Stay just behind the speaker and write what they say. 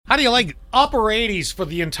How do you like upper 80s for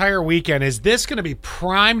the entire weekend? Is this going to be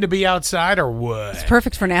prime to be outside or what? It's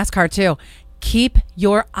perfect for NASCAR too. Keep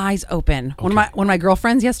your eyes open. Okay. One of my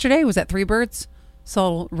girlfriends yesterday was at Three Birds,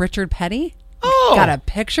 saw Richard Petty. Oh. Got a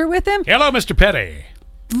picture with him. Hello, Mr. Petty.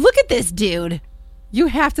 Look at this dude. You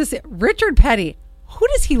have to see Richard Petty. Who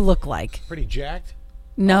does he look like? Pretty jacked?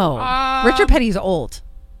 No. Richard Petty's old.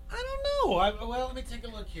 I don't know. Well, let me take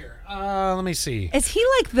a look here. Let me see. Is he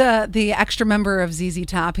like the extra member of ZZ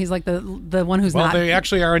Top? He's like the one who's Well, not. they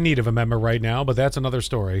actually are in need of a member right now, but that's another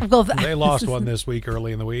story. Well, they lost one this week,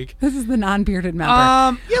 early in the week. This is the non-bearded member.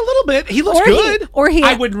 Yeah, a little bit. He looks good. He.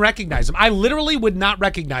 I wouldn't recognize him. I literally would not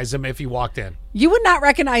recognize him if he walked in. You would not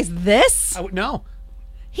recognize this? I would no.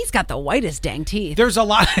 He's got the whitest dang teeth. There's a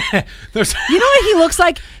lot. There's. You know what he looks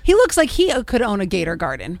like? He looks like he could own a gator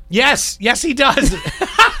garden. Yes, he does.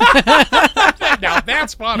 Now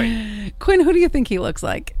that's funny. Quinn, who do you think he looks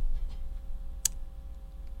like?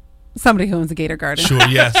 Somebody who owns a gator garden. Sure,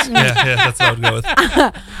 yes. Yeah, that's what I would go with.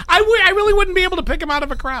 I really wouldn't be able to pick him out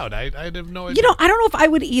of a crowd. I'd have no idea. You know, I don't know if I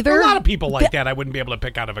would either. A lot of people like that I wouldn't be able to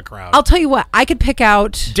pick out of a crowd. I'll tell you what, I could pick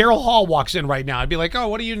out. Daryl Hall walks in right now. I'd be like, oh,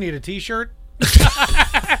 what do you need, a T-shirt?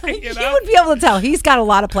 You would be able to tell. He's got a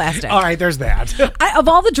lot of plastic. All right, there's that. Of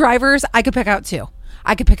all the drivers, I could pick out two.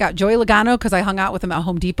 I could pick out Joey Logano because I hung out with him at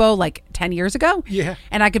Home Depot like 10 years ago. Yeah.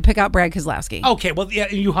 And I could pick out Brad Keselowski. Okay, well, yeah,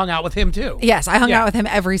 you hung out with him too. Yes, I hung out with him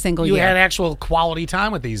every single year. You had actual quality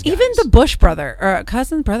time with these guys. Even the Bush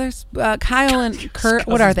brothers, Kyle and Kurt.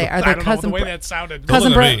 What are they? Are they I don't cousin? know the way that sounded.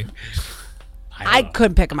 Cousin Look at me. I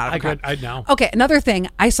couldn't pick them out of a crowd. I know. Okay, another thing.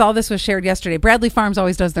 I saw this was shared yesterday. Bradley Farms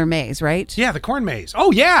always does their maize, right? Yeah, the corn maze.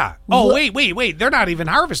 Oh, yeah. Oh, wait. They're not even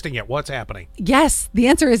harvesting yet. What's happening? Yes. The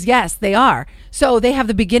answer is yes, they are. So they have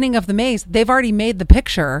the beginning of the maze. They've already made the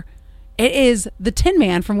picture. It is the Tin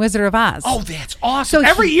Man from Wizard of Oz. Oh, that's awesome. So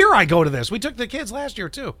Every year I go to this. We took the kids last year,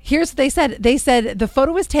 too. Here's what they said. They said the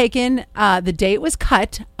photo was taken, the date was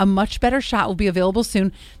cut. A much better shot will be available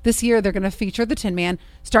soon. This year, they're going to feature the Tin Man.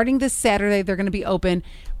 Starting this Saturday, they're going to be open.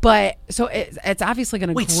 But so it's obviously going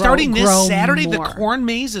to grow. Wait, starting this Saturday, more. the corn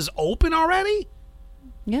maze is open already?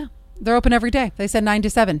 Yeah. They're open every day. They said 9 to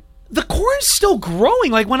 7. The corn's still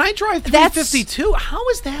growing. Like when I drive 352, how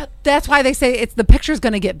is that? That's why they say the picture's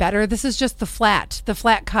going to get better. This is just the flat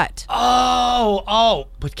cut. Oh.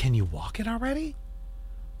 But can you walk it already?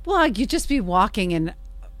 Well, you'd just be walking and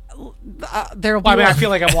there'll be. Well, I mean, I feel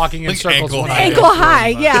like I'm walking in Like circles. ankle high.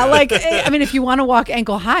 Yeah, like I mean, if you want to walk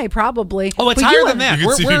ankle high, probably. Oh, it's But higher than that. You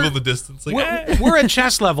can see people in the distance. Like, We're at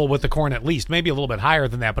chest level with the corn at least, maybe a little bit higher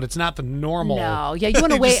than that, but it's not the normal. No, yeah, you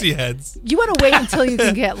want to you wait. just see heads. You want to wait until you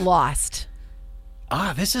can get lost.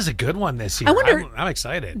 This is a good one this year. I wonder- I'm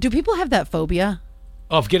excited. Do people have that phobia?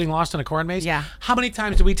 Of getting lost in a corn maze? Yeah. How many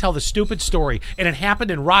times do we tell the stupid story? And it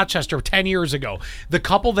happened in Rochester 10 years ago. The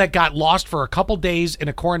couple that got lost for a couple days in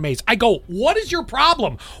a corn maze. I go, what is your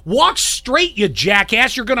problem? Walk straight, you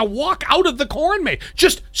jackass. You're going to walk out of the corn maze.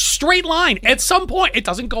 Just straight line. At some point, it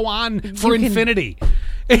doesn't go on for infinity.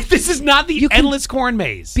 This is not the endless corn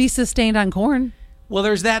maze. Be sustained on corn. Well,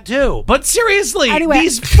 there's that too. But seriously, Anyway.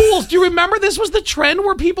 these fools, do you remember this was the trend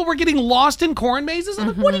where people were getting lost in corn mazes? I'm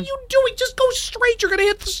like, what are you doing? Just go straight. You're going to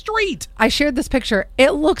hit the street. I shared this picture.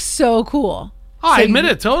 It looks so cool. Oh, I So admit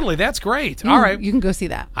it, totally. That's great. All right. You can go see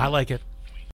that. I like it.